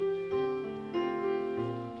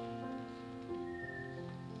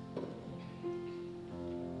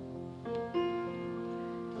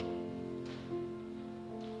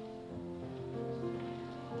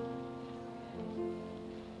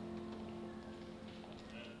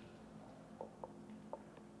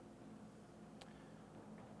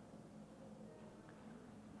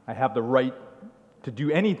I have the right to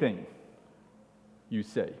do anything, you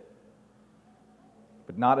say.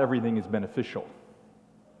 But not everything is beneficial.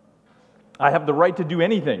 I have the right to do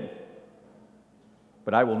anything,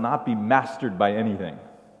 but I will not be mastered by anything.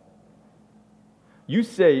 You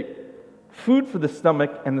say, food for the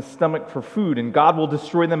stomach and the stomach for food, and God will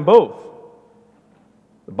destroy them both.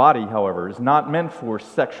 The body, however, is not meant for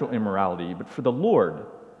sexual immorality, but for the Lord,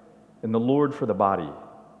 and the Lord for the body.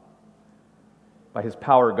 By his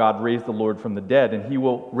power, God raised the Lord from the dead, and he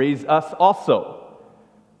will raise us also.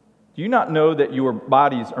 Do you not know that your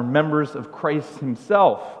bodies are members of Christ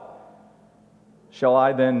himself? Shall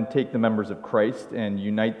I then take the members of Christ and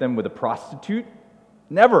unite them with a prostitute?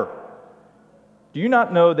 Never. Do you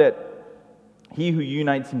not know that he who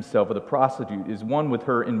unites himself with a prostitute is one with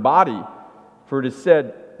her in body? For it is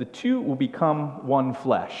said, the two will become one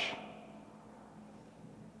flesh.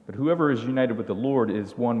 But whoever is united with the Lord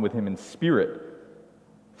is one with him in spirit.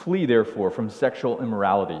 Flee, therefore, from sexual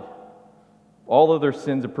immorality. All other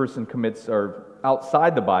sins a person commits are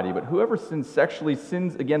outside the body, but whoever sins sexually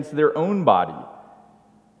sins against their own body.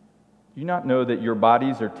 Do you not know that your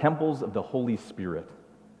bodies are temples of the Holy Spirit,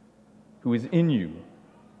 who is in you,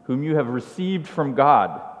 whom you have received from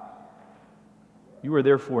God? You are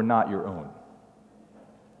therefore not your own.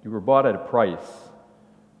 You were bought at a price.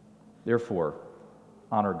 Therefore,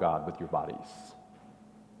 honor God with your bodies.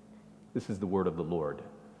 This is the word of the Lord.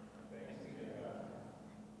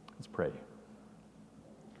 Let's pray.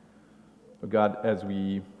 Oh God, as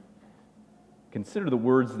we consider the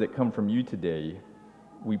words that come from you today,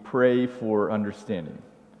 we pray for understanding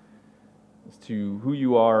as to who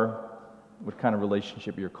you are, what kind of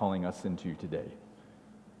relationship you're calling us into today.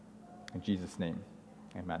 In Jesus' name,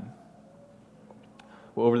 amen.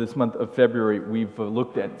 Well, over this month of February, we've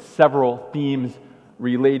looked at several themes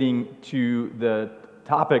relating to the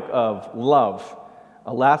topic of love.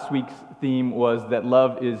 Last week's theme was that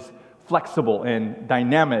love is flexible and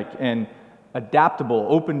dynamic and adaptable,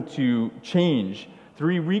 open to change.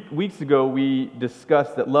 3 weeks ago, we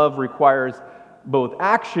discussed that love requires both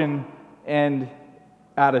action and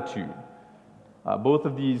attitude. Both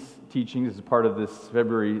of these teachings, as part of this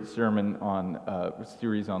February sermon on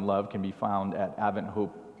series on love, can be found at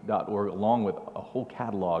adventhope.org, along with a whole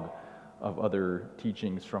catalog of other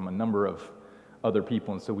teachings from a number of other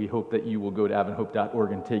people. And so we hope that you will go to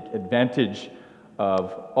adventhope.org and take advantage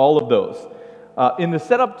of all of those. In the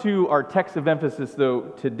setup to our text of emphasis, though,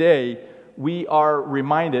 today, we are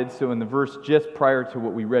reminded, so in the verse just prior to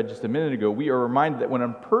what we read just a minute ago, we are reminded that when a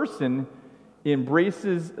person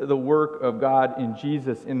embraces the work of God in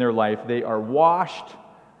Jesus in their life, they are washed,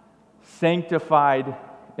 sanctified,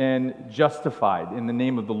 and justified in the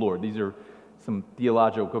name of the Lord. These are some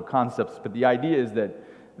theological concepts, but the idea is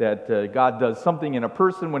that God does something in a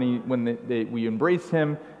person when we embrace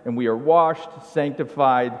him, and we are washed,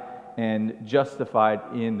 sanctified, and justified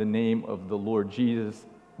in the name of the Lord Jesus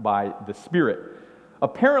by the Spirit.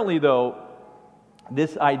 Apparently, though,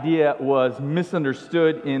 this idea was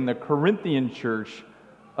misunderstood in the Corinthian church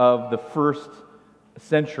of the first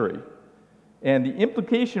century. And the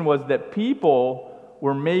implication was that people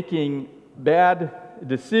were making bad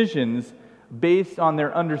decisions based on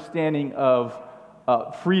their understanding of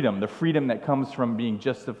freedom, the freedom that comes from being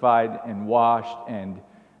justified and washed and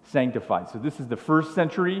sanctified. So this is the first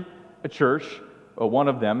century church, one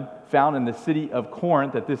of them, found in the city of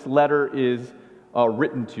Corinth that this letter is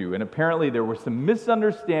written to. And apparently there were some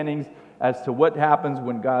misunderstandings as to what happens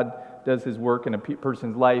when God does his work in a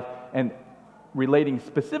person's life, and relating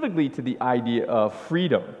specifically to the idea of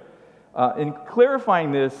freedom. In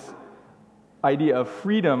clarifying this idea of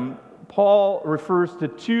freedom, Paul refers to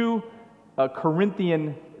two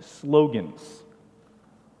Corinthian slogans.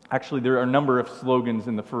 Actually, there are a number of slogans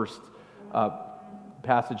in the first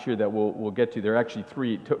passage here that we'll get to. There are actually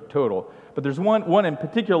 3 total. But there's one in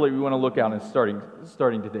particular we want to look at in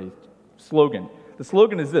starting today's slogan. The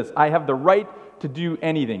slogan is this: I have the right to do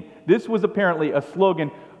anything. This was apparently a slogan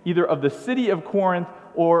either of the city of Corinth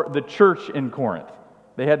or the church in Corinth.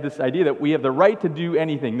 They had this idea that we have the right to do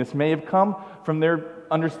anything. This may have come from their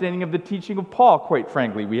understanding of the teaching of Paul, quite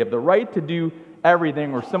frankly. We have the right to do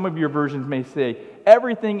everything, or some of your versions may say,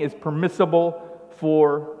 everything is permissible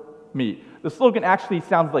for me. The slogan actually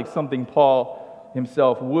sounds like something Paul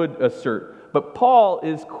himself would assert. But Paul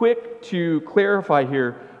is quick to clarify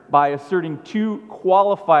here by asserting 2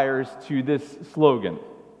 qualifiers to this slogan.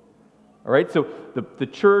 All right, so the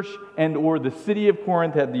church and or the city of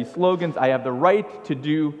Corinth had these slogans: I have the right to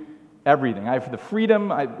do everything. I have the freedom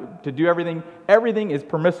to do everything. Everything is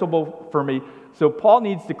permissible for me. So Paul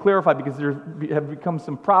needs to clarify, because there have become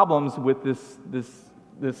some problems with this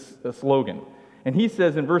slogan. And he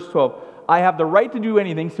says in verse 12, I have the right to do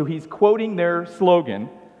anything, so he's quoting their slogan.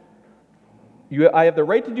 I have the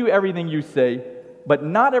right to do everything you say, but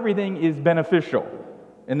not everything is beneficial.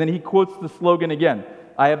 And then he quotes the slogan again.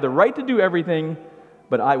 I have the right to do everything,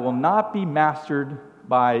 but I will not be mastered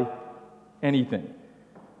by anything.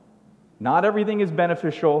 Not everything is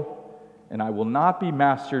beneficial, and I will not be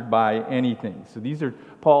mastered by anything. So these are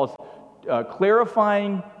Paul's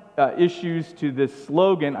clarifying issues to this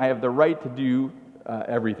slogan, I have the right to do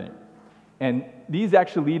everything. And these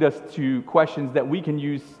actually lead us to questions that we can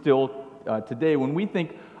use still today when we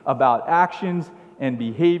think about actions and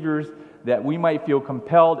behaviors that we might feel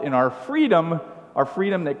compelled in our freedom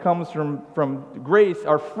that comes from grace,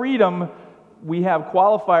 our freedom. We have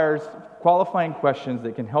qualifying questions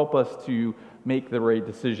that can help us to make the right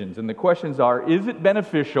decisions. And the questions are, is it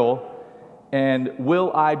beneficial, and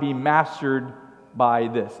will I be mastered by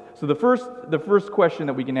this? So the first question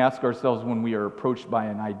that we can ask ourselves when we are approached by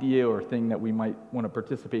an idea or thing that we might want to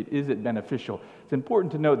participate, is it beneficial? It's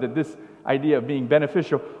important to note that this idea of being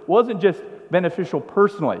beneficial wasn't just beneficial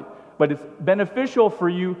personally, but it's beneficial for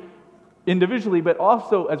you individually, but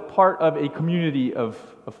also as part of a community of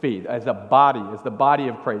faith, as a body, as the body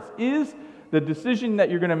of Christ. Is the decision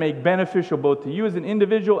that you're going to make beneficial both to you as an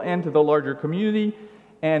individual and to the larger community?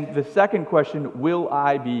 And the second question, will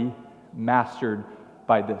I be mastered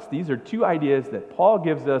by this? These are two ideas that Paul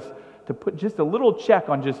gives us to put just a little check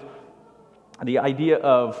on just the idea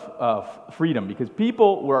of freedom, because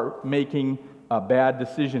people were making bad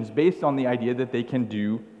decisions based on the idea that they can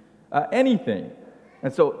do anything.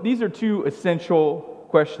 And so these are two essential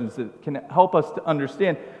questions that can help us to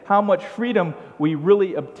understand how much freedom we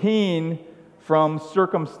really obtain from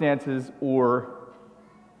circumstances or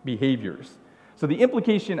behaviors. So the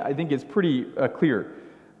implication, I think, is pretty clear.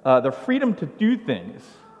 The freedom to do things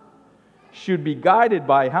should be guided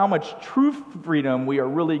by how much true freedom we are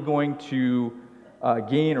really going to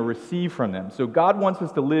gain or receive from them. So God wants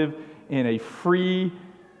us to live in a free,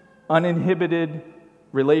 uninhibited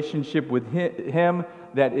relationship with Him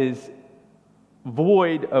that is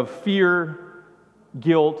void of fear,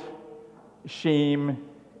 guilt, shame,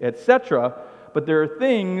 etc. But there are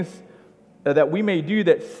things that we may do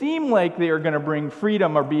that seem like they are going to bring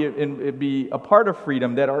freedom or be a part of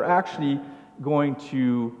freedom that are actually going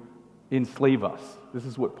to enslave us. This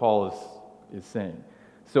is what Paul is saying.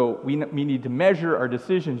 So we need to measure our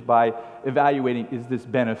decisions by evaluating, is this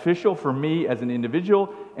beneficial for me as an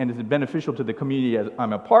individual, and is it beneficial to the community as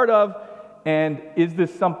I'm a part of, and is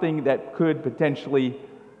this something that could potentially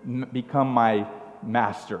become my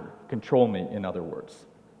master, control me, in other words.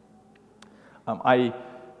 I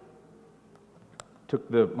took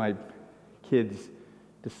my kids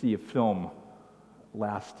to see a film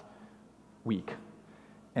last week,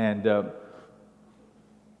 and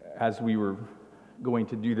as we were going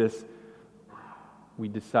to do this, we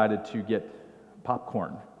decided to get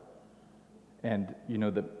popcorn. And you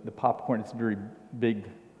know, the popcorn, it's a very big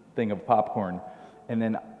thing of popcorn. And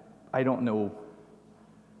then I don't know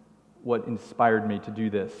what inspired me to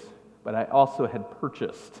do this, but I also had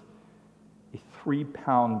purchased a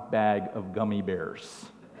 3-pound bag of gummy bears.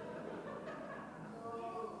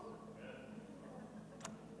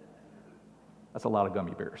 That's a lot of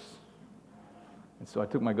gummy bears. And so I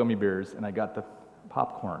took my gummy bears and I got the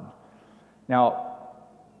popcorn. Now,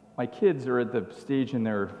 my kids are at the stage in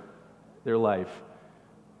their life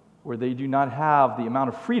where they do not have the amount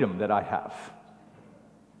of freedom that I have.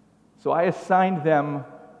 So I assigned them,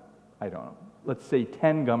 I don't know, let's say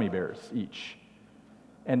 10 gummy bears each,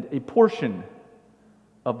 and a portion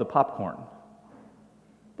of the popcorn.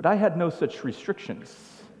 But I had no such restrictions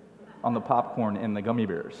on the popcorn and the gummy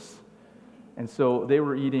bears. And so they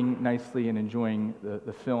were eating nicely and enjoying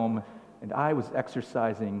the film, and I was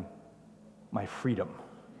exercising my freedom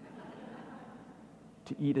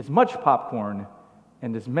to eat as much popcorn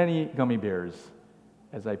and as many gummy bears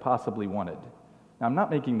as I possibly wanted. Now, I'm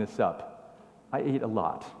not making this up. I ate a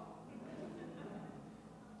lot.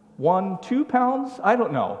 1, 2 pounds? I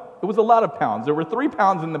don't know. It was a lot of pounds. There were 3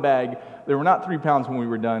 pounds in the bag. There were not 3 pounds when we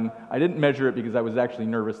were done. I didn't measure it because I was actually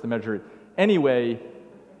nervous to measure it. Anyway,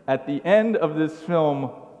 at the end of this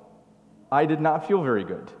film, I did not feel very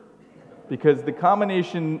good, because the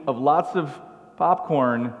combination of lots of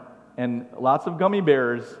popcorn and lots of gummy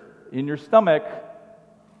bears in your stomach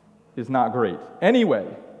is not great. Anyway,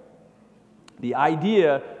 the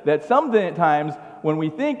idea that sometimes when we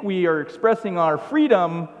think we are expressing our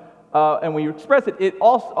freedom and we express it, it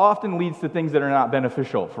also often leads to things that are not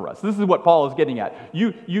beneficial for us. This is what Paul is getting at.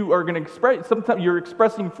 You are going to express, sometimes you're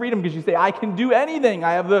expressing freedom because you say, I can do anything.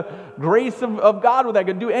 I have the grace of God with that. I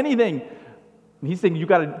can do anything. And he's saying you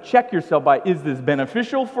got to check yourself by, is this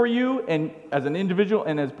beneficial for you and as an individual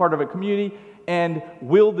and as part of a community, and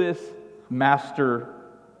will this master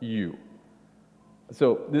you?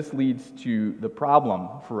 So this leads to the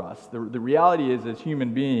problem for us. The reality is, as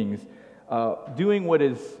human beings, doing what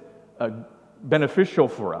is beneficial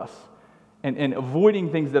for us and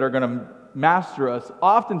avoiding things that are going to master us,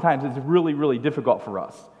 oftentimes is really, really difficult for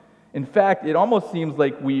us. In fact, it almost seems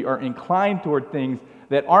like we are inclined toward things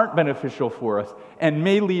that aren't beneficial for us and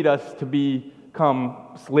may lead us to become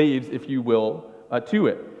slaves, if you will, to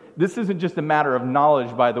it. This isn't just a matter of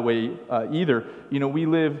knowledge, by the way, either. We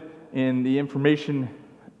live in the information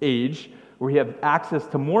age where we have access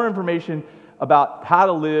to more information about how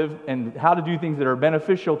to live and how to do things that are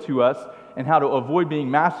beneficial to us and how to avoid being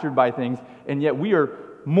mastered by things, and yet we are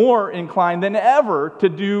more inclined than ever to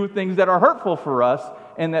do things that are hurtful for us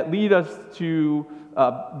and that lead us to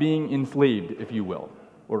being enslaved, if you will,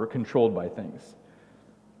 or controlled by things.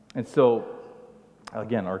 And so,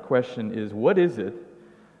 again, our question is, what is it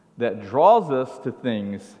that draws us to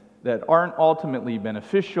things that aren't ultimately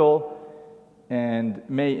beneficial and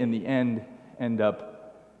may, in the end up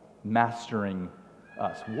mastering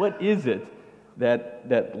us? What is it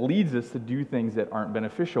that leads us to do things that aren't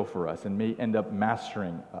beneficial for us and may end up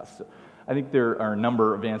mastering us? I think there are a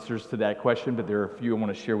number of answers to that question, but there are a few I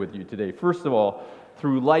want to share with you today. First of all,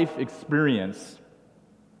 through life experience,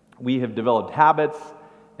 we have developed habits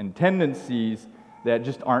and tendencies that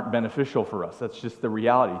just aren't beneficial for us. That's just the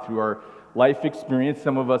reality. Through our life experience,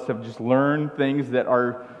 some of us have just learned things that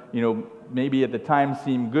are, maybe at the time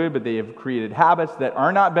seem good, but they have created habits that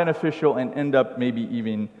are not beneficial and end up maybe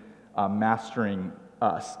even mastering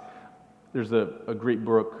us. There's a great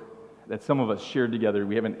book that some of us shared together.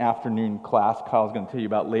 We have an afternoon class Kyle's going to tell you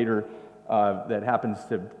about later that happens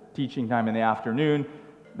to teaching time in the afternoon.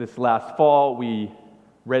 This last fall, we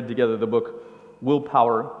read together the book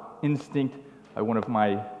Willpower Instinct by one of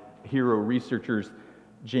my hero researchers,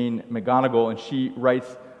 Jane McGonigal, and she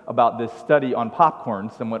writes about this study on popcorn,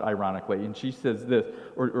 somewhat ironically, and she says this,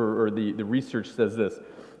 or the research says this: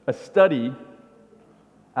 a study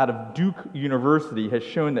out of Duke University has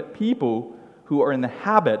shown that people who are in the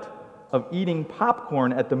habit of eating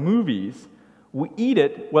popcorn at the movies will eat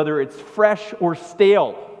it whether it's fresh or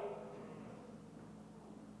stale.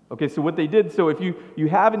 Okay, so what they did, so if you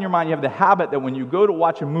have in your mind, you have the habit that when you go to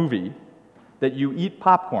watch a movie, that you eat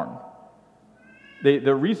popcorn.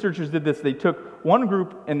 The researchers did this. They took one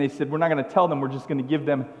group and they said, we're not going to tell them, we're just going to give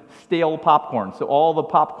them stale popcorn. So all the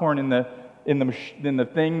popcorn in the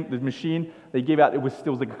machine, they gave out, it was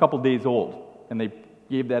like a couple days old. And they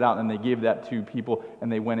gave that out and they gave that to people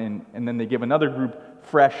and they went in. And then they gave another group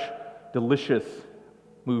fresh, delicious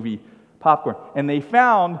movie popcorn. And they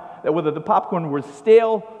found that whether the popcorn was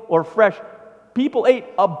stale or fresh, people ate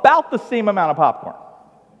about the same amount of popcorn.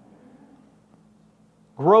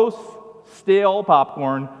 Gross, stale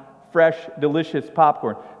popcorn, fresh, delicious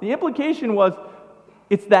popcorn. The implication was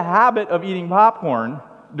it's the habit of eating popcorn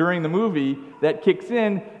during the movie that kicks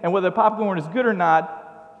in, and whether the popcorn is good or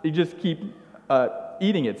not, you just keep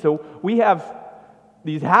eating it. So we have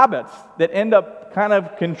these habits that end up kind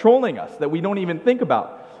of controlling us that we don't even think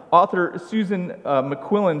about. Author Susan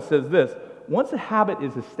McQuillan says this: once a habit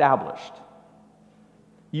is established,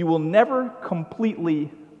 you will never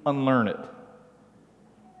completely unlearn it.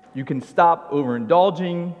 You can stop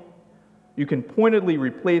overindulging. You can pointedly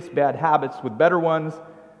replace bad habits with better ones.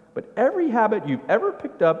 But every habit you've ever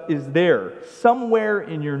picked up is there, somewhere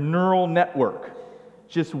in your neural network,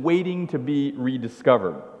 just waiting to be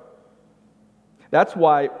rediscovered. That's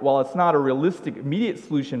why, while it's not a realistic immediate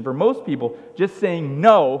solution for most people, just saying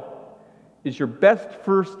no is your best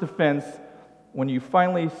first defense when you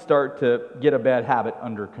finally start to get a bad habit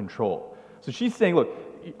under control. So she's saying, look,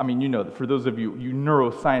 I mean, for those of you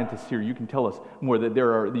neuroscientists here, you can tell us more that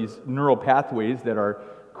there are these neural pathways that are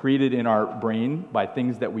created in our brain by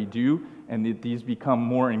things that we do, and that these become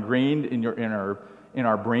more ingrained in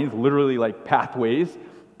our brains, literally like pathways,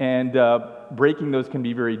 and breaking those can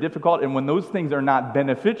be very difficult. And when those things are not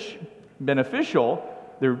beneficial,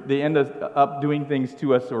 they end up doing things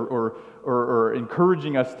to us or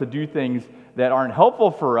encouraging us to do things that aren't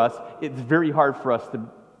helpful for us. It's very hard for us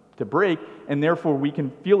to break, and therefore we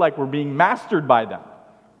can feel like we're being mastered by them.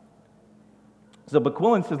 So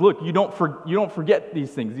McQuillan says, look, you don't forget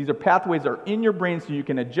these things. These are pathways that are in your brain, so you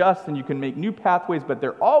can adjust and you can make new pathways, but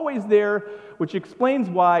they're always there, which explains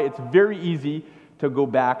why it's very easy to go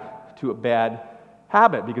back to a bad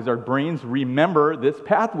habit, because our brains remember this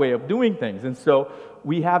pathway of doing things. And so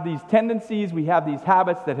we have these tendencies, we have these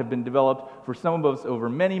habits that have been developed for some of us over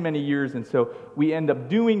many, many years, and so we end up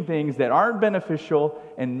doing things that aren't beneficial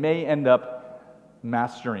and may end up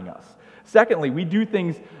mastering us. Secondly, we do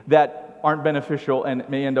things that aren't beneficial and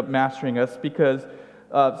may end up mastering us because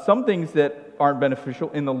some things that aren't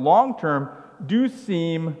beneficial in the long term do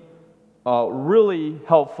seem really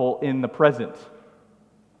helpful in the present.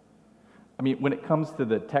 I mean, when it comes to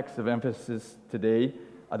the text of emphasis today,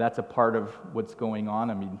 that's a part of what's going on.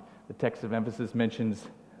 I mean, the text of emphasis mentions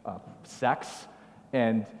sex,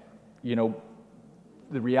 and,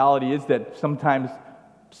 the reality is that sometimes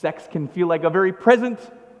sex can feel like a very present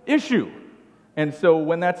issue. And so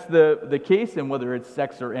when that's the case, and whether it's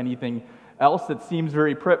sex or anything else that seems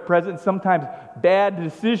very present, sometimes bad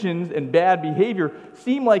decisions and bad behavior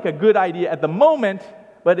seem like a good idea at the moment,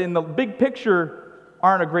 but in the big picture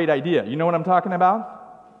aren't a great idea. You know what I'm talking about?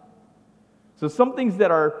 So some things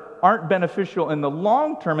that aren't beneficial in the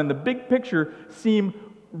long term, in the big picture, seem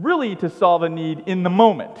really to solve a need in the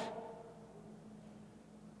moment.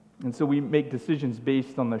 And so we make decisions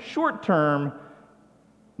based on the short term,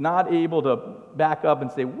 not able to back up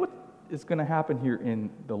and say, what is going to happen here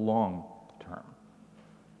in the long term?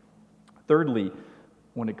 Thirdly,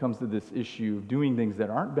 when it comes to this issue of doing things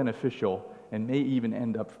that aren't beneficial and may even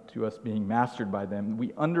end up to us being mastered by them,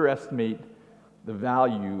 we underestimate the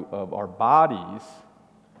value of our bodies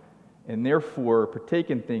and therefore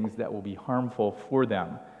partake in things that will be harmful for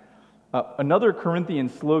them. Another Corinthian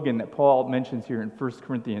slogan that Paul mentions here in 1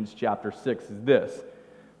 Corinthians chapter 6 is this,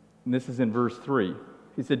 and this is in verse 3.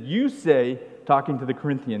 He said, "You say," talking to the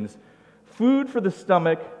Corinthians, "food for the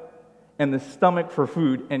stomach and the stomach for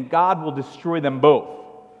food, and God will destroy them both."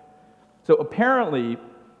 So apparently,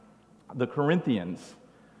 the Corinthians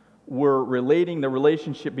were relating the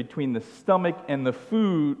relationship between the stomach and the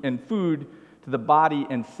food to the body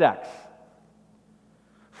and sex.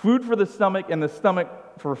 Food for the stomach and the stomach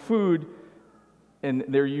for food, and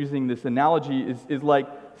they're using this analogy, is like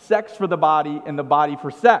sex for the body and the body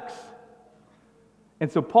for sex.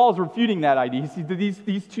 And so Paul's refuting that idea. He sees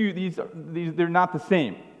these two, they're not the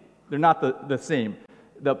same. They're not the same.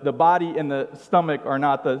 The body and the stomach are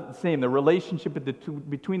not the same. The relationship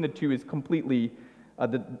between the two is completely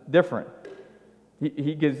different.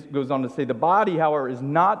 He goes on to say, the body, however, is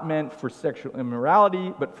not meant for sexual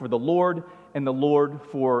immorality, but for the Lord, and the Lord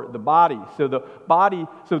for the body. So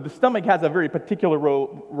the stomach has a very particular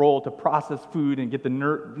role to process food and get the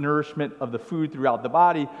nourishment of the food throughout the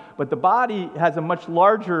body, but the body has a much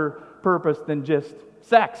larger purpose than just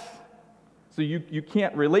sex. So you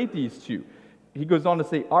can't relate these two. He goes on to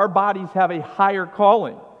say, our bodies have a higher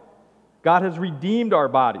calling. God has redeemed our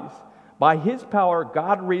bodies. By His power,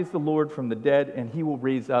 God raised the Lord from the dead, and He will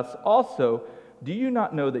raise us also. Do you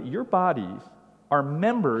not know that your bodies are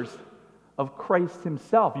members of Christ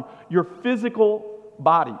Himself? Your physical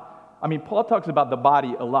body. I mean, Paul talks about the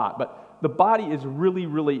body a lot, but the body is really,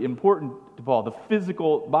 really important to Paul, the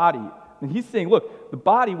physical body. And he's saying, look,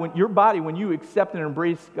 your body, when you accept and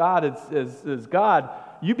embrace God as God,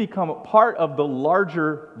 you become a part of the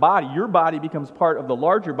larger body. Your body becomes part of the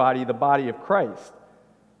larger body, the body of Christ.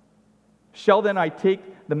 Shall then I take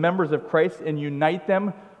the members of Christ and unite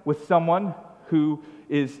them with someone who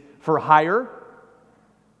is for hire?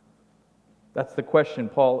 That's the question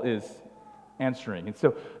Paul is answering. And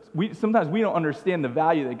so sometimes we don't understand the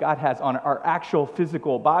value that God has on our actual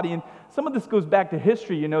physical body. And some of this goes back to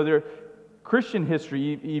history. Christian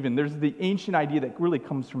history even. There's the ancient idea that really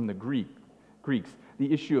comes from the Greeks,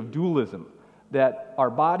 the issue of dualism, that our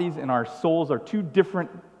bodies and our souls are two different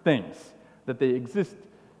things, that they exist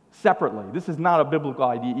separately. This is not a biblical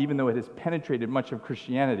idea, even though it has penetrated much of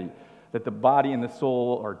Christianity, that the body and the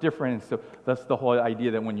soul are different. And so that's the whole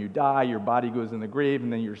idea that when you die, your body goes in the grave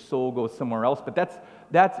and then your soul goes somewhere else. But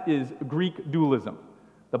that is Greek dualism.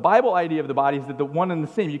 The Bible idea of the body is that the one and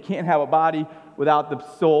the same. You can't have a body without the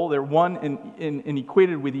soul. They're one and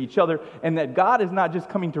equated with each other. And that God is not just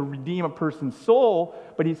coming to redeem a person's soul,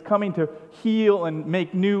 but He's coming to heal and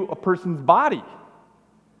make new a person's body.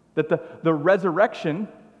 That the resurrection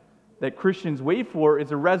that Christians wait for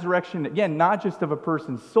is a resurrection, again, not just of a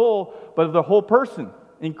person's soul, but of the whole person,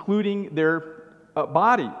 including their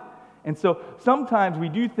body. And so sometimes we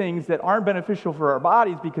do things that aren't beneficial for our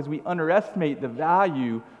bodies because we underestimate the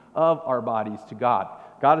value of our bodies to God.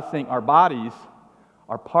 God is saying our bodies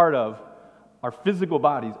are part of, our physical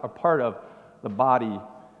bodies are part of the body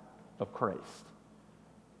of Christ.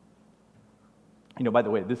 By the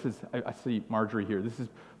way, I see Marjorie here. This is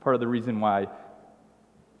part of the reason why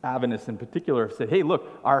Adventists in particular have said, hey, look,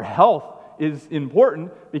 our health is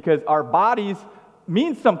important because our bodies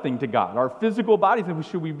mean something to God. Our physical bodies, and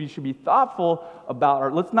we should be thoughtful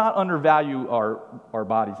about let's not undervalue our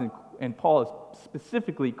bodies. And Paul is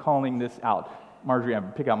specifically calling this out. Marjorie, I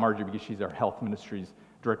pick out Marjorie because she's our health ministries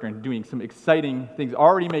director and doing some exciting things,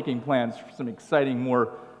 already making plans for some exciting,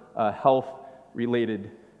 more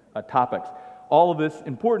health-related topics. All of this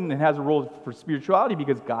important and has a role for spirituality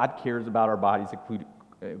because God cares about our bodies,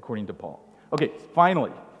 according to Paul. Okay,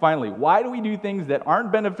 finally, why do we do things that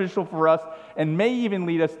aren't beneficial for us and may even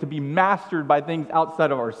lead us to be mastered by things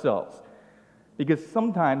outside of ourselves? Because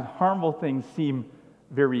sometimes harmful things seem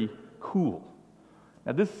very cool.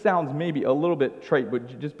 Now, this sounds maybe a little bit trite,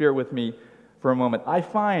 but just bear with me for a moment. I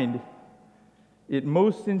find it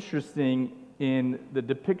most interesting in the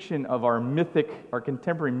depiction of our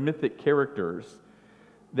contemporary mythic characters,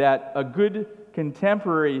 that a good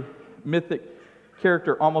contemporary mythic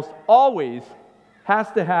character almost always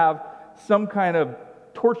has to have some kind of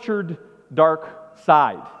tortured, dark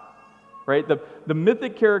side, right? The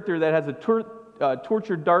mythic character that has a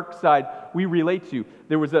tortured, dark side we relate to.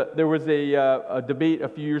 There was a debate a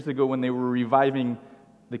few years ago when they were reviving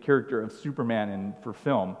the character of Superman for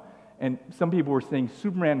film, and some people were saying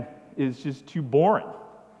Superman is just too boring.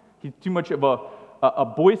 He's too much of a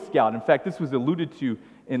Boy Scout. In fact, this was alluded to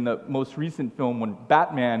in the most recent film when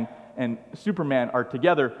Batman and Superman are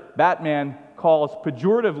together. Batman calls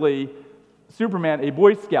pejoratively Superman a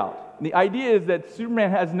Boy Scout. And the idea is that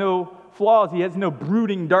Superman has no flaws. He has no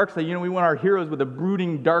brooding dark side. We want our heroes with a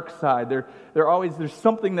brooding dark side. There's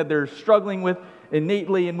something that they're struggling with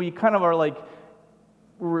innately, and we kind of are like,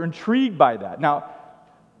 we're intrigued by that. Now,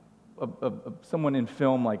 someone in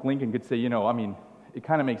film like Lincoln could say, it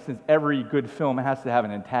kind of makes sense. Every good film has to have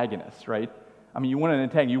an antagonist, right? You want an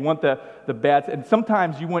antagonist. You want the bad, and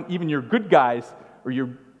sometimes you want even your good guys or your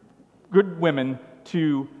good women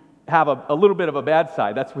to have a little bit of a bad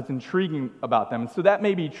side. That's what's intriguing about them. And so that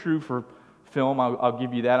may be true for film. I'll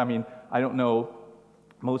give you that. I don't know.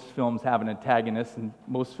 Most films have an antagonist, and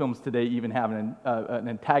most films today even have an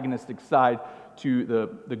antagonistic side to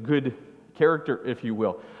the good character, if you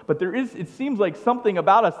will. But it seems like something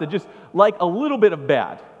about us that just like a little bit of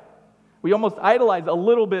bad. We almost idolize a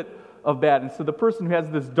little bit of bad. And so the person who has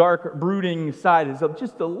this dark, brooding side is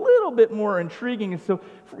just a little bit more intriguing. And so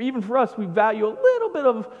even for us, we value a little bit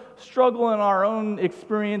of struggle in our own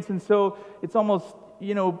experience. And so it's almost,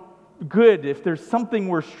 good if there's something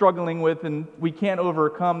we're struggling with and we can't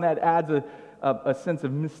overcome. That adds a sense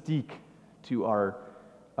of mystique to our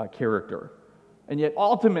character. And yet,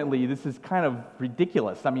 ultimately, this is kind of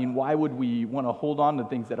ridiculous. Why would we want to hold on to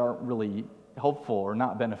things that aren't really helpful or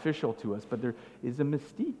not beneficial to us? But there is a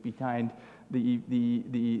mystique behind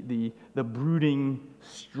the brooding,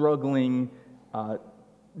 struggling,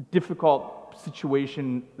 difficult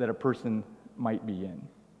situation that a person might be in.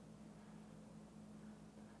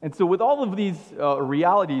 And so, with all of these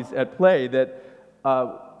realities at play, that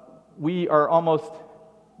we are almost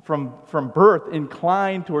from birth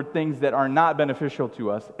inclined toward things that are not beneficial to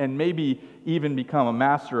us and maybe even become a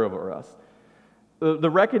master over us. The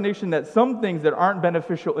recognition that some things that aren't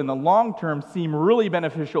beneficial in the long term seem really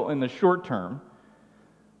beneficial in the short term.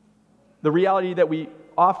 The reality that we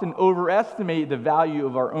often overestimate the value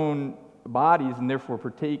of our own bodies and therefore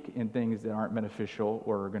partake in things that aren't beneficial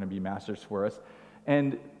or are going to be masters for us.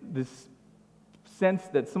 And this sense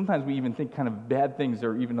that sometimes we even think kind of bad things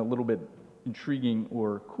are even a little bit intriguing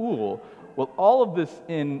or cool. Well, all of this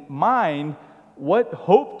in mind, what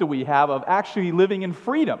hope do we have of actually living in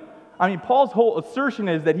freedom? Paul's whole assertion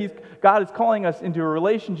is that God is calling us into a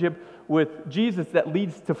relationship with Jesus that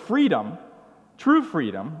leads to freedom, true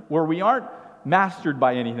freedom, where we aren't mastered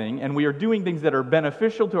by anything and we are doing things that are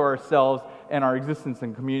beneficial to ourselves and our existence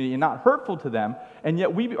and community and not hurtful to them, and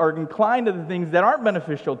yet we are inclined to the things that aren't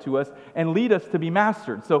beneficial to us and lead us to be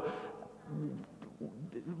mastered. So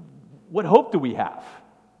what hope do we have?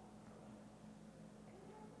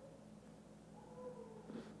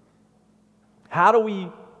 How do we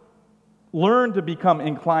learn to become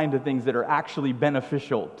inclined to things that are actually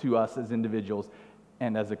beneficial to us as individuals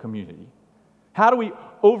and as a community? How do we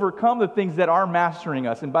overcome the things that are mastering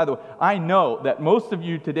us? And by the way, I know that most of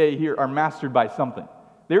you today here are mastered by something.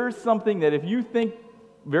 There is something that if you think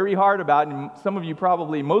very hard about, and some of you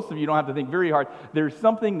probably, most of you don't have to think very hard, there's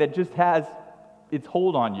something that just has its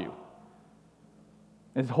hold on you.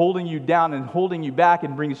 It's holding you down and holding you back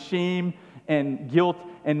and brings shame and guilt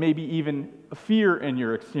and maybe even fear in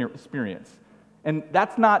your experience. And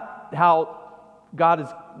that's not how God is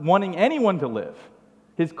wanting anyone to live.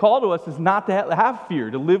 His call to us is not to have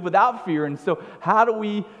fear, to live without fear. And so how do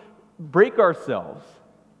we break ourselves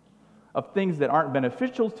of things that aren't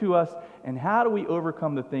beneficial to us, and how do we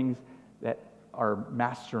overcome the things that are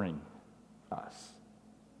mastering us?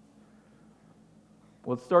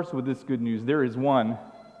 Well, it starts with this good news. There is one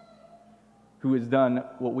who has done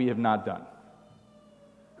what we have not done,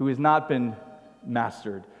 who has not been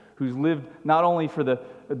mastered, who's lived not only for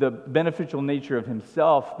the beneficial nature of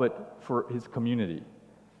himself, but for his community.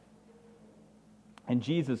 In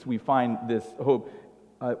Jesus, we find this hope.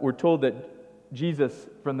 We're told that Jesus,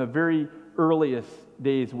 from the very earliest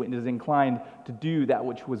days, was inclined to do that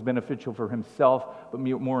which was beneficial for himself, but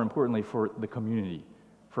more importantly for the community,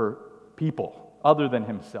 for people other than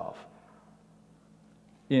himself.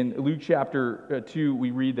 In Luke chapter 2,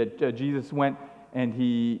 we read that Jesus went and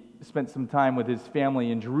he spent some time with his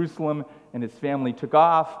family in Jerusalem, and his family took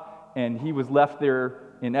off, and he was left there,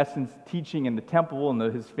 in essence, teaching in the temple, and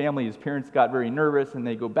his family, his parents got very nervous, and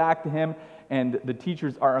they go back to him, and the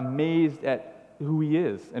teachers are amazed at who he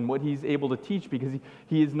is and what he's able to teach, because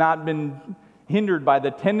he has not been hindered by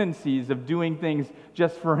the tendencies of doing things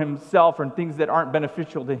just for himself and things that aren't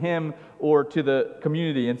beneficial to him or to the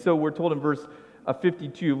community. And so we're told in verse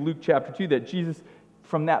 52 of Luke chapter 2 that Jesus,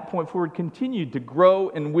 from that point forward, continued to grow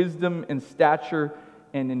in wisdom and stature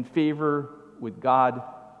and in favor with God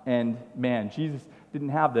and man. Jesus didn't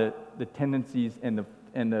have the tendencies and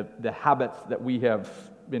the habits that we have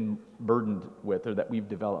been burdened with or that we've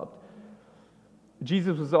developed.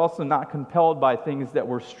 Jesus was also not compelled by things that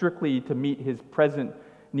were strictly to meet his present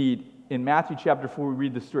need. In Matthew chapter 4, we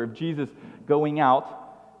read the story of Jesus going out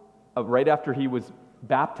right after he was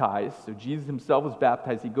baptized. So Jesus himself was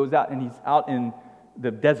baptized. He goes out and he's out in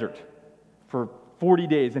the desert for 40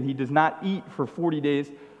 days, and he does not eat for 40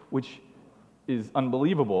 days, which is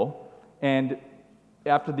unbelievable. And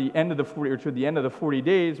after the end of the 40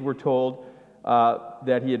 days, we're told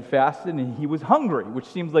that he had fasted and he was hungry, which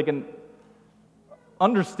seems like an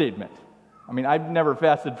understatement. I mean, I've never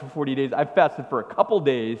fasted for 40 days. I've fasted for a couple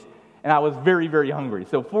days, and I was very, very hungry.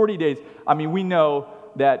 So 40 days, I mean, we know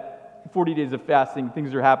that 40 days of fasting,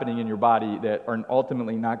 things are happening in your body that are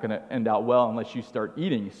ultimately not going to end out well unless you start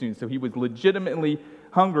eating soon. So he was legitimately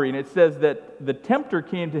hungry, and it says that the tempter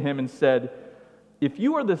came to him and said, "If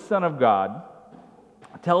you are the Son of God,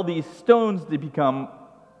 tell these stones to become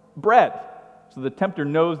bread." So the tempter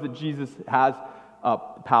knows that Jesus has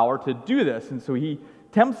power to do this, and so he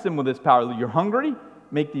tempts him with this power. "You're hungry?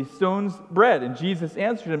 Make these stones bread." And Jesus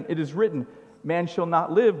answered him, "It is written, man shall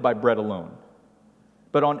not live by bread alone,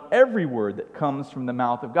 but on every word that comes from the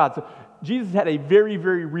mouth of God." So Jesus had a very,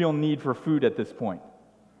 very real need for food at this point.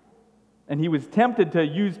 And he was tempted to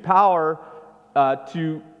use power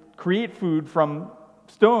to create food from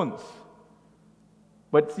stones.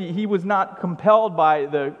 But see, he was not compelled by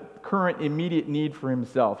the current immediate need for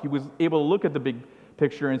himself. He was able to look at the big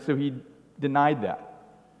picture, and so he denied that.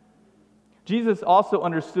 Jesus also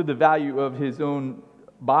understood the value of his own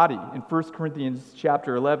body. In 1 Corinthians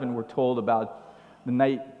chapter 11, we're told about the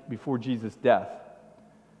night before Jesus' death,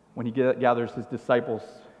 when he gathers his disciples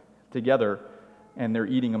together and they're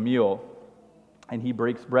eating a meal, and he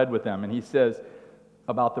breaks bread with them, and he says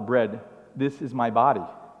about the bread, "This is my body,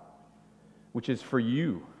 which is for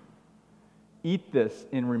you. Eat this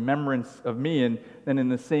in remembrance of me." And then in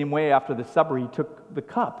the same way, after the supper, he took the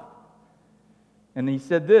cup. And he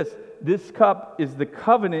said this cup is the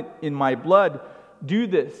covenant in my blood. Do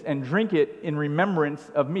this and drink it in remembrance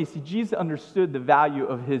of me." See, Jesus understood the value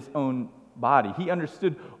of his own body. He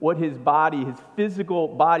understood what his body, his physical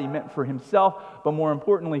body, meant for himself, but more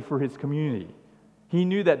importantly for his community. He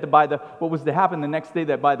knew that what was to happen the next day,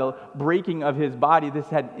 that by the breaking of his body, this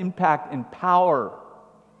had impact and power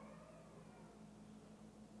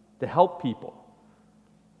to help people.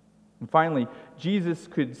 And finally, Jesus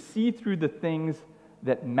could see through the things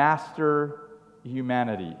that master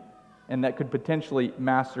humanity and that could potentially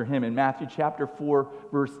master him. In Matthew chapter 4,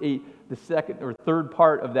 verse 8, the second or third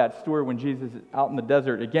part of that story, when Jesus is out in the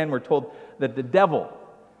desert, again, we're told that the devil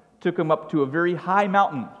took him up to a very high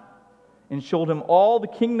mountain and showed him all the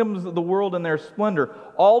kingdoms of the world and their splendor.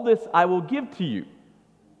 "All this I will give to you,"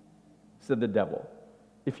 said the devil,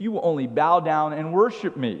 "if you will only bow down and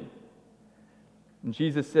worship me." And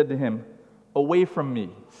Jesus said to him, "Away from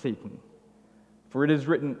me, Satan, for it is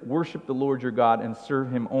written, worship the Lord your God and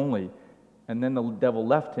serve him only." And then the devil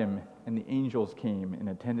left him, and the angels came and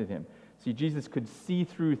attended him. See, Jesus could see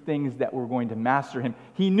through things that were going to master him.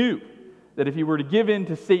 He knew that if he were to give in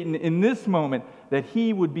to Satan in this moment, that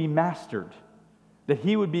he would be mastered, that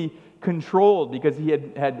he would be controlled because he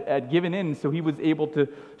had given in, so he was able to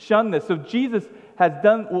shun this. So Jesus has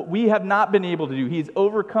done what we have not been able to do. He's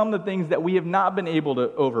overcome the things that we have not been able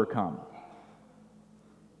to overcome.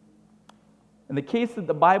 And the case that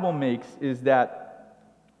the Bible makes is that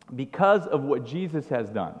because of what Jesus has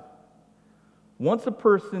done, once a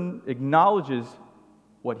person acknowledges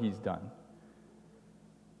what he's done,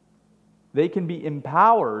 they can be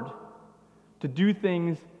empowered to do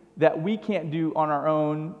things that we can't do on our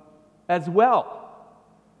own as well.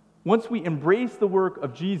 Once we embrace the work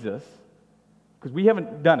of Jesus, because we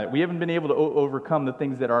haven't done it, we haven't been able to overcome the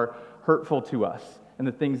things that are hurtful to us and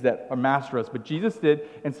the things that are master us, but Jesus did.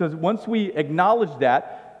 And so once we acknowledge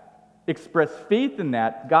that, express faith in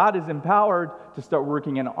that, God is empowered to start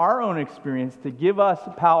working in our own experience to give us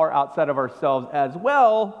power outside of ourselves as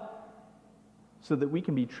well, so that we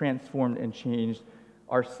can be transformed and changed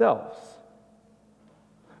ourselves.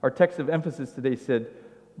 Our text of emphasis today said,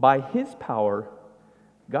 by his power,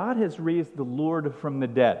 God has raised the Lord from the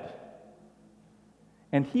dead,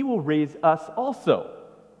 and he will raise us also.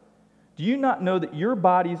 Do you not know that your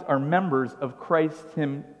bodies are members of Christ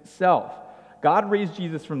himself? God raised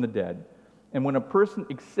Jesus from the dead, and when a person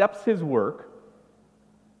accepts his work,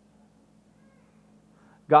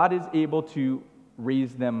 God is able to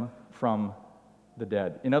raise them from the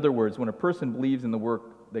dead. In other words, when a person believes in the work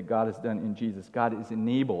that God has done in Jesus, God is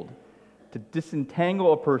enabled to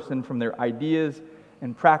disentangle a person from their ideas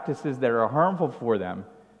and practices that are harmful for them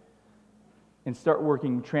and start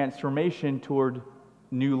working transformation toward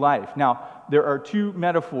new life. Now, there are two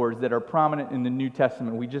metaphors that are prominent in the New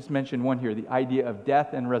Testament. We just mentioned one here, the idea of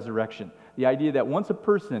death and resurrection. The idea that once a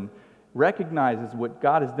person recognizes what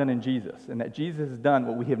God has done in Jesus and that Jesus has done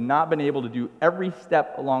what we have not been able to do every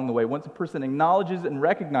step along the way, once a person acknowledges and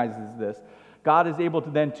recognizes this, God is able to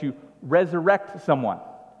then to resurrect someone.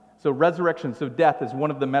 So resurrection, so death is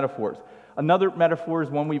one of the metaphors. Another metaphor is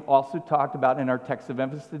one we've also talked about in our text of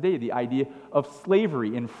emphasis today, the idea of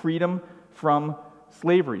slavery and freedom from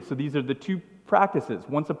slavery. So these are the two practices.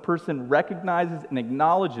 Once a person recognizes and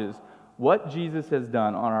acknowledges what Jesus has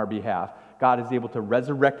done on our behalf, God is able to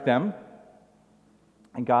resurrect them,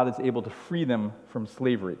 and God is able to free them from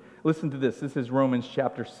slavery. Listen to this. This is Romans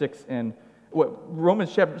chapter 6 and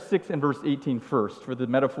verse 18 first, for the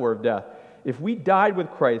metaphor of death. If we died with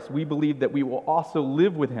Christ, we believe that we will also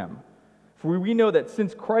live with him. For we know that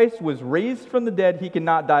since Christ was raised from the dead, he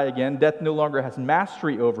cannot die again. Death no longer has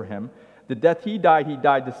mastery over him. The death he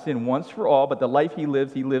died to sin once for all, but the life he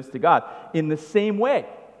lives to God. In the same way,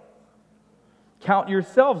 count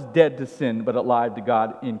yourselves dead to sin, but alive to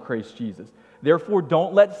God in Christ Jesus. Therefore,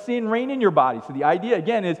 don't let sin reign in your body. So the idea,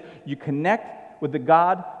 again, is you connect with the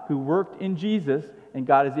God who worked in Jesus, and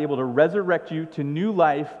God is able to resurrect you to new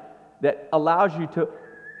life that allows you to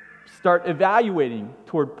start evaluating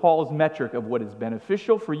toward Paul's metric of what is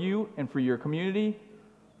beneficial for you and for your community,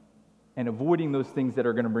 and avoiding those things that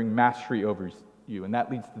are going to bring mastery over you. And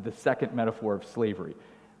that leads to the second metaphor of slavery.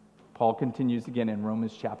 Paul continues again in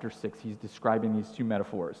Romans chapter 6. He's describing these two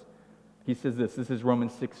metaphors. He says this is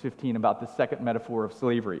Romans 6:15 about the second metaphor of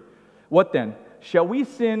slavery. What then? Shall we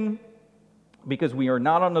sin because we are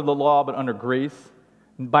not under the law but under grace?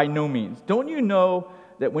 By no means. Don't you know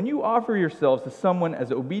that when you offer yourselves to someone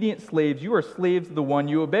as obedient slaves, you are slaves to the one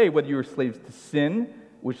you obey, whether you are slaves to sin,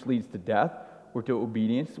 which leads to death, or to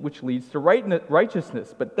obedience, which leads to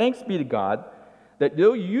righteousness. But thanks be to God that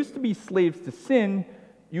though you used to be slaves to sin,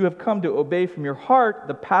 you have come to obey from your heart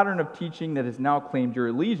the pattern of teaching that has now claimed your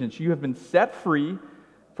allegiance. You have been set free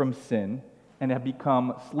from sin and have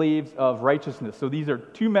become slaves of righteousness. So these are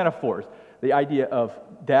two metaphors. The idea of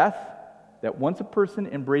death, that once a person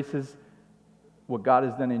embraces what God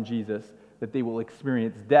has done in Jesus, that they will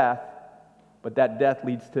experience death, but that death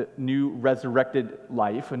leads to new resurrected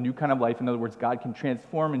life, a new kind of life. In other words, God can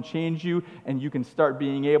transform and change you, and you can start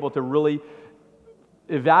being able to really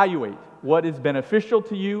evaluate what is beneficial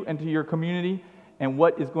to you and to your community, and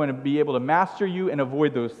what is going to be able to master you and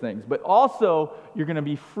avoid those things. But also, you're going to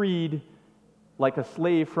be freed like a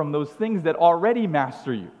slave from those things that already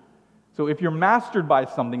master you. So if you're mastered by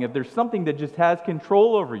something, if there's something that just has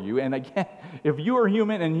control over you, and again, if you are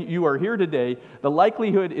human and you are here today, the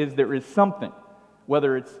likelihood is there is something,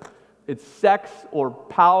 whether it's sex or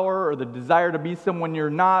power or the desire to be someone you're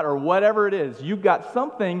not or whatever it is, you've got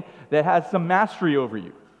something that has some mastery over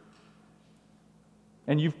you.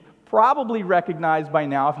 And you've probably recognized by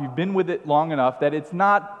now, if you've been with it long enough, that it's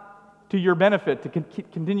not to your benefit to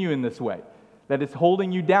continue in this way. That it's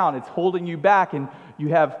holding you down, it's holding you back, and you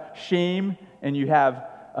have shame, and you have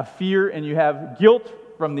a fear, and you have guilt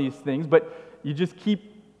from these things, but you just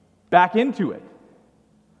keep back into it.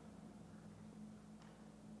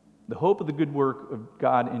 The hope of the good work of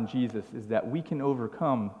God in Jesus is that we can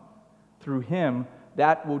overcome through Him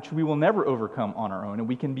that which we will never overcome on our own, and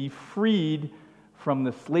we can be freed from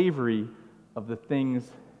the slavery of the things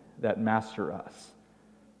that master us.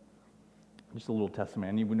 Just a little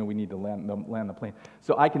testimony. We know we need to land the plane.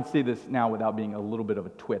 So I can say this now without being a little bit of a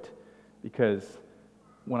twit, because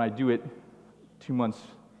when I do it 2 months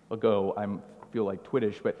ago, I feel like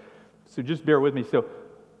twittish. But so just bear with me. So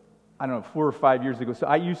I don't know, 4 or 5 years ago. So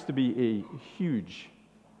I used to be a huge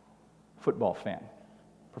football fan,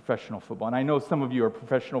 professional football. And I know some of you are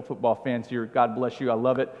professional football fans here. God bless you. I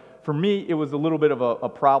love it. For me, it was a little bit of a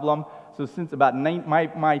problem. So since about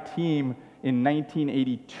my team in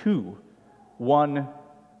 1982 won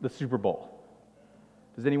the Super Bowl.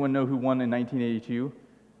 Does anyone know who won in 1982?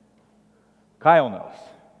 Kyle knows.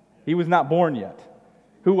 He was not born yet.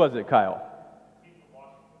 Who was it, Kyle?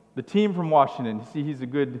 The team from Washington. See, he's a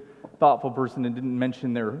good, thoughtful person and didn't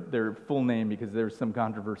mention their full name because there's some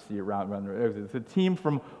controversy around it. The team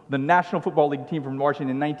from the National Football League team from Washington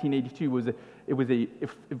in 1982 was a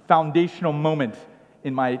foundational moment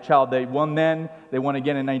in my childhood. They won then. They won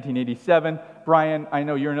again in 1987. Brian, I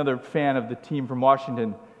know you're another fan of the team from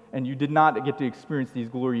Washington, and you did not get to experience these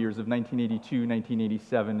glory years of 1982,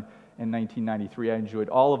 1987, and 1993. I enjoyed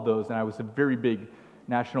all of those, and I was a very big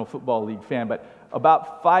National Football League fan. But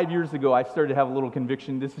about 5 years ago, I started to have a little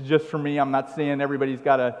conviction. This is just for me. I'm not saying everybody's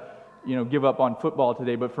got to, give up on football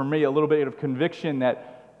today, but for me, a little bit of conviction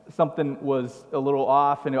that something was a little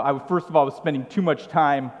off. And first of all, I was spending too much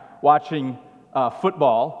time watching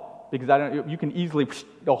football because you can easily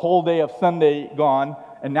the whole day of Sunday gone,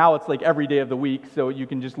 and now it's like every day of the week, so you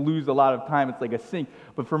can just lose a lot of time. It's like a sink.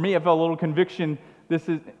 But for me, I felt a little conviction. This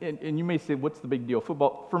is, and you may say, what's the big deal?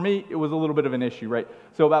 Football, for me, it was a little bit of an issue, right?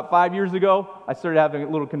 So about 5 years ago, I started having a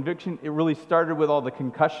little conviction. It really started with all the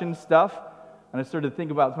concussion stuff, and I started to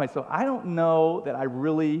think about myself, I don't know that I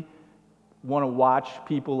really want to watch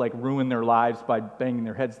people like ruin their lives by banging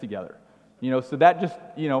their heads together. So that just,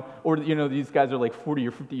 or, these guys are like 40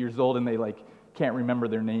 or 50 years old and they like can't remember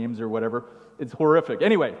their names or whatever. It's horrific.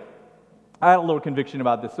 Anyway, I had a little conviction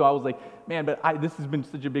about this. So I was like, man, but this has been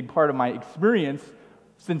such a big part of my experience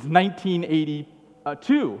since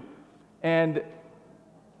 1982. And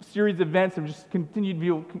series of events have just continued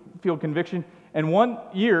to feel conviction. And one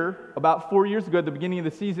year, about 4 years ago at the beginning of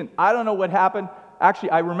the season, I don't know what happened.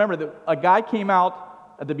 Actually, I remember that a guy came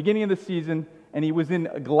out at the beginning of the season and he was in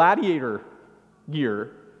a gladiator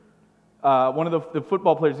gear. One of the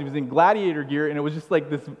football players, he was in gladiator gear, and it was just like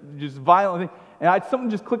this just violent thing. And something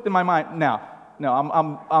just clicked in my mind. No,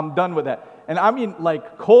 I'm done with that. And I mean,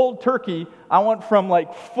 like cold turkey, I went from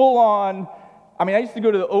like full on. I mean, I used to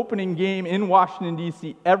go to the opening game in Washington,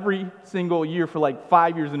 D.C. every single year for like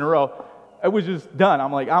 5 years in a row. It was just done.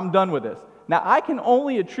 I'm like, I'm done with this. Now, I can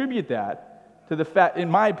only attribute that to the fact, in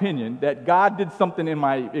my opinion, that God did something in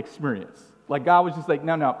my experience. Like God was just like,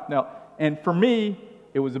 no. And for me,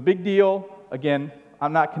 it was a big deal. Again,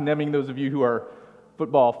 I'm not condemning those of you who are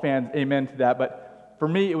football fans. Amen to that. But for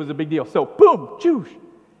me, it was a big deal. So, boom, choosh.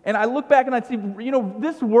 And I look back and I see,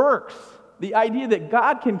 this works. The idea that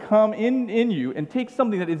God can come in you and take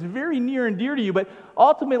something that is very near and dear to you, but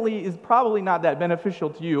ultimately is probably not that beneficial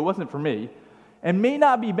to you. It wasn't for me. And may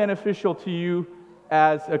not be beneficial to you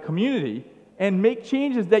as a community, and make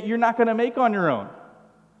changes that you're not going to make on your own.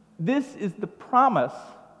 This is the promise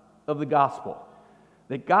of the gospel.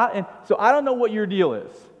 That God, and so I don't know what your deal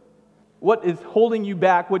is. What is holding you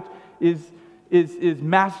back? What is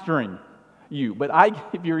mastering you? But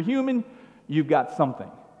if you're human, you've got something.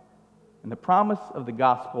 And the promise of the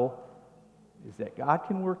gospel is that God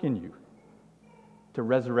can work in you to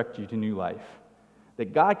resurrect you to new life.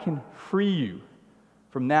 That God can free you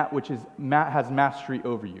from that which has mastery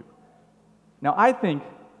over you. Now, I think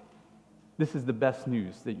this is the best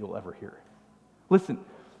news that you'll ever hear. Listen,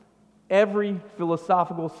 every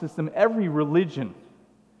philosophical system, every religion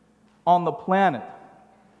on the planet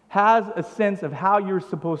has a sense of how you're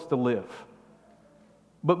supposed to live.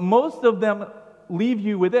 But most of them leave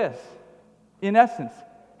you with this. In essence,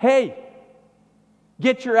 hey,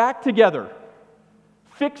 get your act together.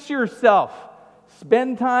 Fix yourself.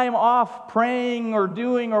 Spend time off praying or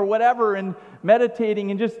doing or whatever and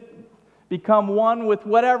meditating and just become one with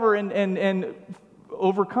whatever and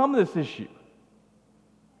overcome this issue.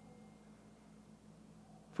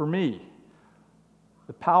 For me,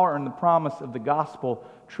 the power and the promise of the gospel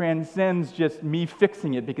transcends just me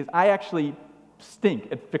fixing it, because I actually stink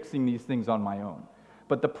at fixing these things on my own.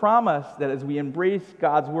 But the promise that as we embrace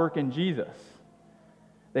God's work in Jesus,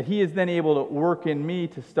 that He is then able to work in me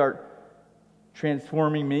to start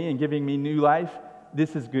transforming me and giving me new life,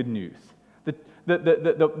 this is good news.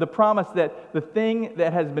 The promise that the thing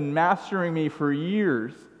that has been mastering me for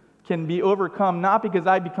years can be overcome, not because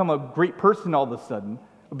I become a great person all of a sudden,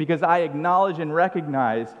 but because I acknowledge and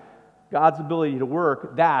recognize God's ability to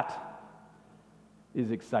work. That is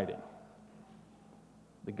exciting.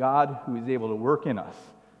 The God who is able to work in us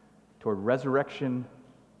toward resurrection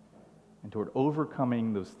and toward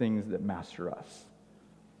overcoming those things that master us.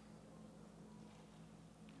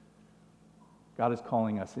 God is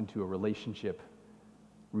calling us into a relationship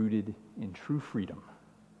rooted in true freedom.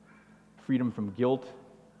 Freedom from guilt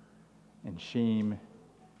and shame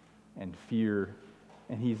and fear.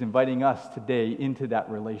 And he's inviting us today into that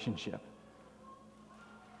relationship.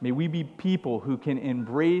 May we be people who can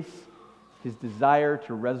embrace his desire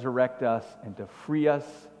to resurrect us and to free us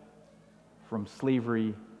from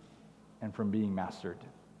slavery and from being mastered.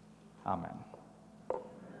 Amen.